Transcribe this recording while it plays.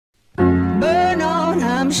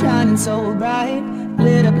I'm shining so bright,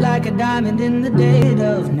 lit up like a diamond in the dead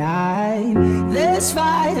of night. There's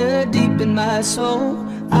fire deep in my soul,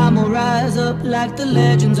 I'ma rise up like the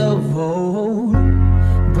legends of old.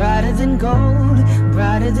 Brighter than gold,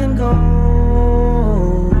 brighter than gold.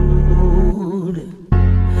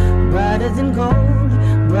 Brighter than gold,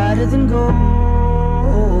 brighter than gold.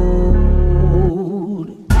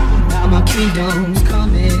 Now my kingdom's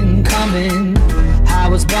coming, coming. I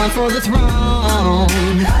was born for the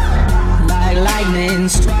throne. Like lightning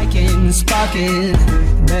striking, sparking.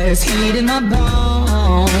 There's heat in my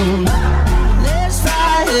bones. There's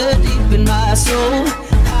fire deep in my soul.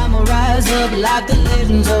 I'ma rise up like the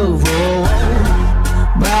legends of old.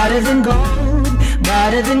 Brighter than gold,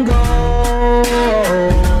 brighter than gold.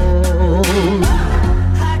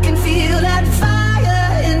 I can feel that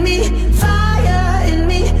fire in me, fire in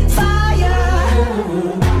me, fire.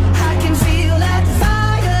 I can feel that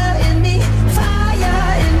fire in me,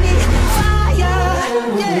 fire in me, fire.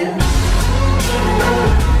 Yeah.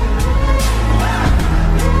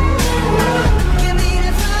 Give me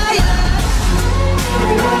the fire.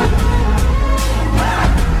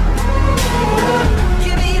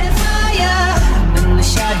 Give me the fire. I'm in the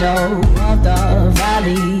shadow of the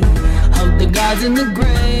valley, hope the gods in the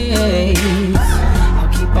grave. I'll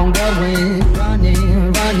keep on going,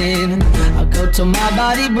 running, running. I'll go till my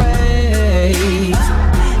body breaks.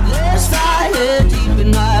 There's fire deep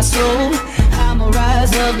in my soul, I'ma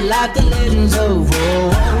rise up like the legends of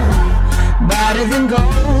old. Brighter than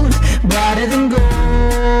gold, brighter than gold.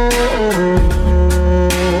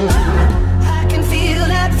 I can feel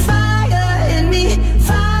that fire in me,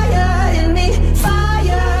 fire in me,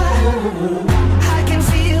 fire. I can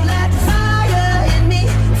feel that fire in me,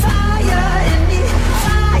 fire in me,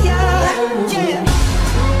 fire. Yeah.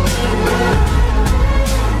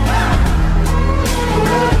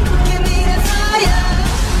 Give me that fire.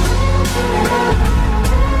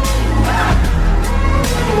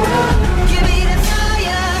 Give me that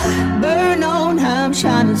fire. Burn on, I'm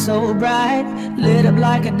shining so bright, lit up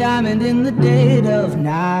like a diamond in the dead of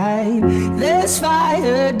night. There's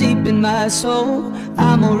fire deep in my soul,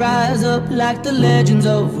 I'ma rise up like the legends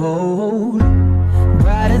of old.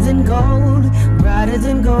 Brighter than gold, brighter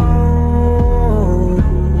than gold.